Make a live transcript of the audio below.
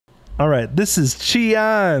All right, this is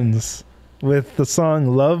CHIANZ with the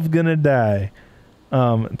song Love Gonna Die.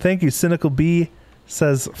 Thank you. Cynical B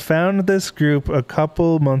says, found this group a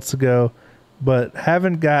couple months ago, but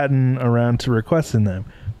haven't gotten around to requesting them.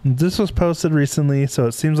 This was posted recently, so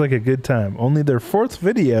it seems like a good time. Only their 4th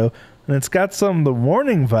video, and it's got some of the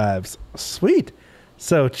Warning vibes. Sweet.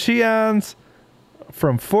 So CHIANZ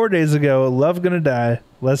from 4 days ago, Love Gonna Die.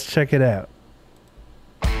 Let's check it out.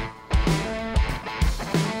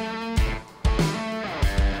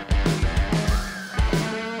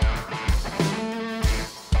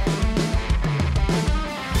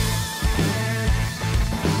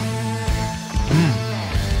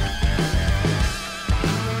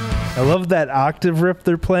 I love that octave rip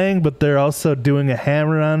they're playing, but they're also doing a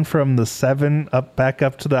hammer-on from the 7 back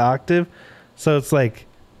up to the octave. So it's like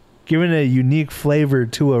giving a unique flavor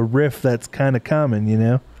to a riff that's kind of common, you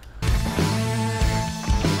know?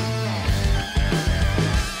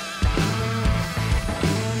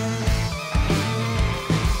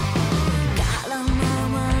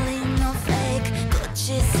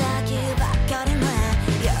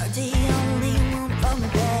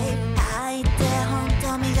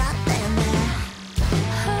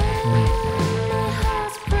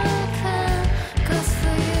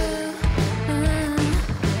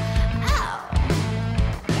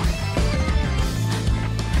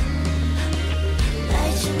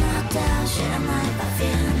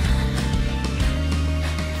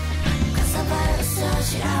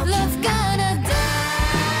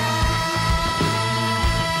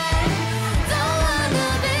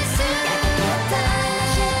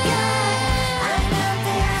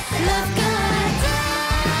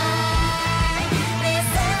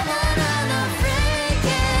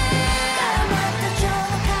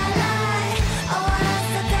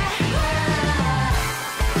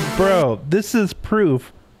 Bro, this is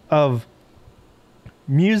proof of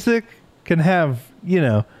music can have, you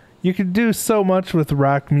know, you can do so much with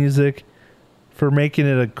rock music for making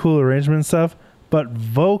it a cool arrangement and stuff, but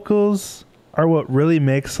vocals are what really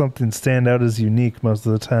makes something stand out as unique most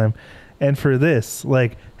of the time. And for this,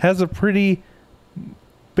 like, has a pretty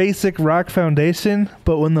basic rock foundation,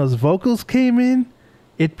 but when those vocals came in,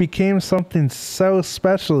 it became something so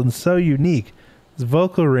special and so unique. This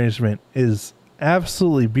vocal arrangement is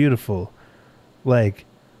absolutely beautiful. Like,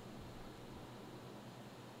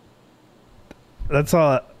 that's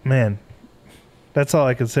all, man, that's all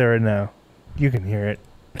I can say right now. You can hear it.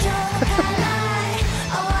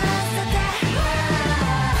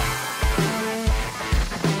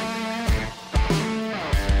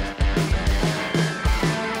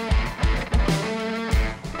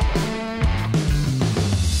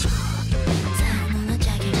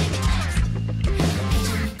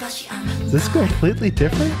 Is this completely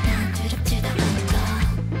different?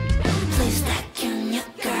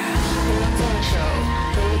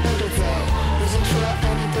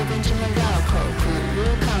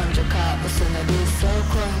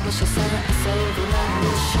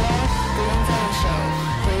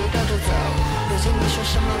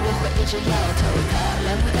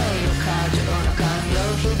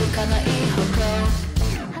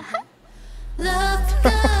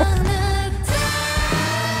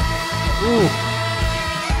 Ooh.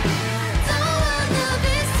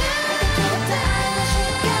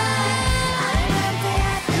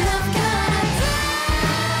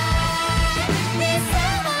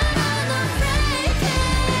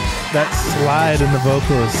 That slide in the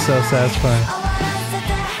vocal is so satisfying.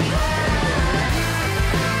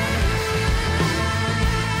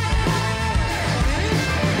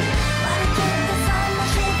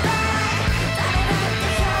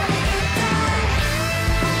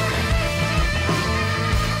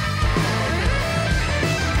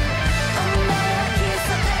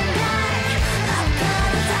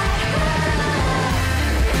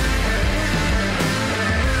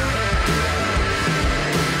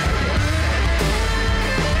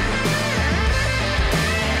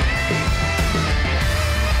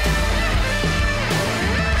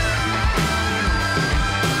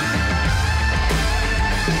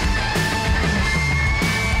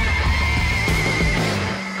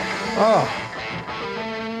 Oh.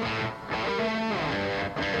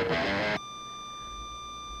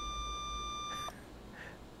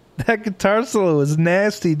 That guitar solo was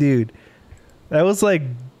nasty, dude. That was like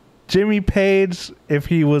Jimmy Page if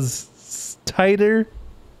he was tighter,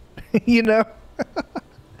 you know?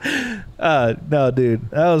 No, dude.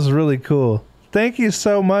 That was really cool. Thank you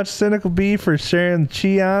so much, Cynical B, for sharing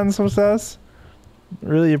CHIANZ with us.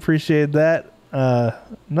 Really appreciate that.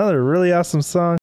 Another really awesome song.